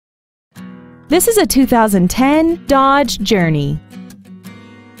This is a 2010 Dodge Journey.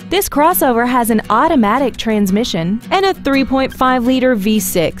 This crossover has an automatic transmission and a 3.5-liter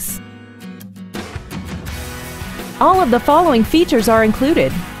V6. All of the following features are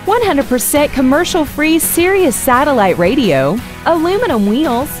included: 100% commercial-free Sirius satellite radio, aluminum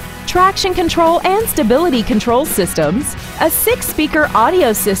wheels, traction control and stability control systems, a 6-speaker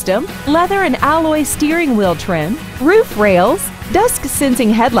audio system, leather and alloy steering wheel trim, roof rails,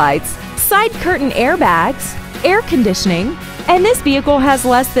 dusk-sensing headlights, side curtain airbags, air conditioning, and this vehicle has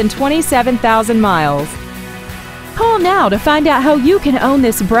less than 27,000 miles. Call now to find out how you can own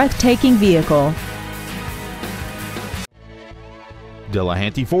this breathtaking vehicle.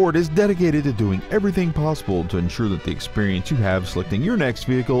 Delehanty Ford is dedicated to doing everything possible to ensure that the experience you have selecting your next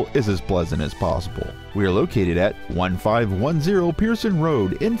vehicle is as pleasant as possible. We are located at 1510 Pierson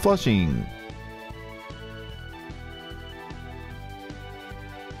Road in Flushing.